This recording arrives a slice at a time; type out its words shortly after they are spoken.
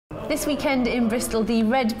This weekend in Bristol, the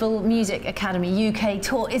Red Bull Music Academy UK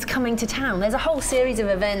tour is coming to town. There's a whole series of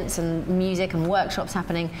events and music and workshops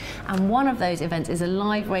happening, and one of those events is a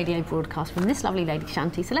live radio broadcast from this lovely lady,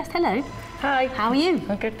 Shanti Celeste. Hello. Hi. How are you?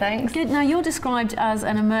 I'm good, thanks. Good. Now, you're described as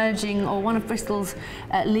an emerging, or one of Bristol's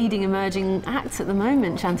leading emerging acts at the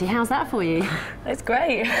moment, Shanti. How's that for you? It's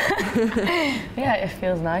great. Yeah, it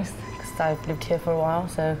feels nice, because I've lived here for a while,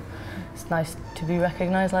 so it's nice to be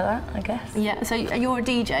recognised like that, I guess. Yeah, so you're a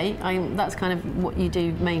DJ. That's kind of what you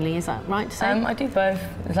do mainly, is that right to say? I do both.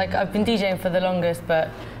 It's like I've been DJing for the longest, but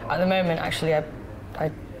at the moment, actually,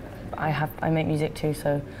 I make music too,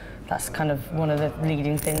 so that's kind of one of the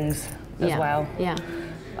leading things as well. Yeah.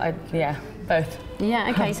 Yeah, both. Yeah,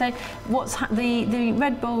 okay, so what's the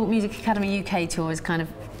Red Bull Music Academy UK tour is kind of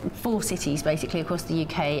 4 cities basically across the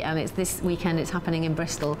UK, and it's this weekend. It's happening in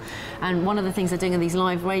Bristol, and one of the things they're doing are these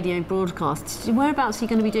live radio broadcasts. Whereabouts are you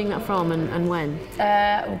going to be doing that from, and when?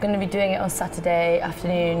 We're going to be doing it on Saturday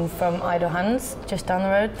afternoon from Idle Hands, just down the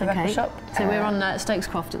road, the record shop. So we're on Stokes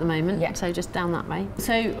Croft at the moment, yeah. So just down that way.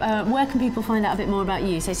 So where can people find out a bit more about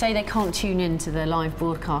you? So say they can't tune in to the live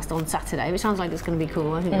broadcast on Saturday, which sounds like it's going to be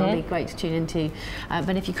cool. I think that'll be great to tune into.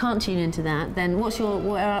 But if you can't tune into that, then what's your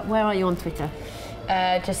where are you on Twitter?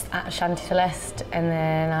 Just at Shanti Celeste, and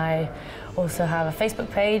then I also have a Facebook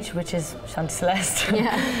page, which is Shanti Celeste.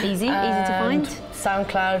 Yeah, easy to find.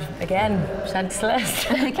 SoundCloud, again, Shanti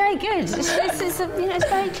Celeste. Okay, good. It's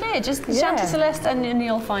very clear. Just Shanti Celeste, and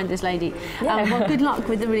you'll find this lady. Yeah. Well, good luck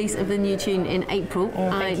with the release of the new tune in April.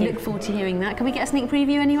 I look forward to hearing that. Can we get a sneak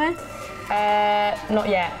preview anywhere? Not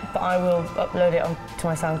yet, but I will upload it onto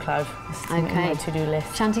my SoundCloud. It's my to-do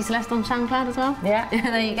list. Shanti Celeste on SoundCloud as well? Yeah.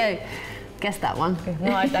 There you go. Guessed that one.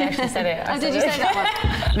 No, I actually said it. Oh, did you say that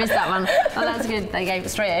one? Missed that one. Oh, that's good. They gave it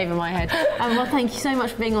straight over my head. Well, thank you so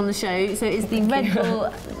much for being on the show. So it's the Red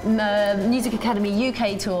Bull Music Academy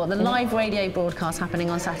UK tour, the live radio broadcast happening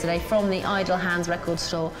on Saturday from the Idle Hands record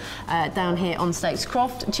store down here on Stokes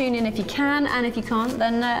Croft. Tune in if you can, and if you can't,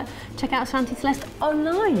 then check out Shanti Celeste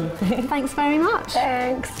online. Thanks very much.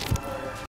 Thanks.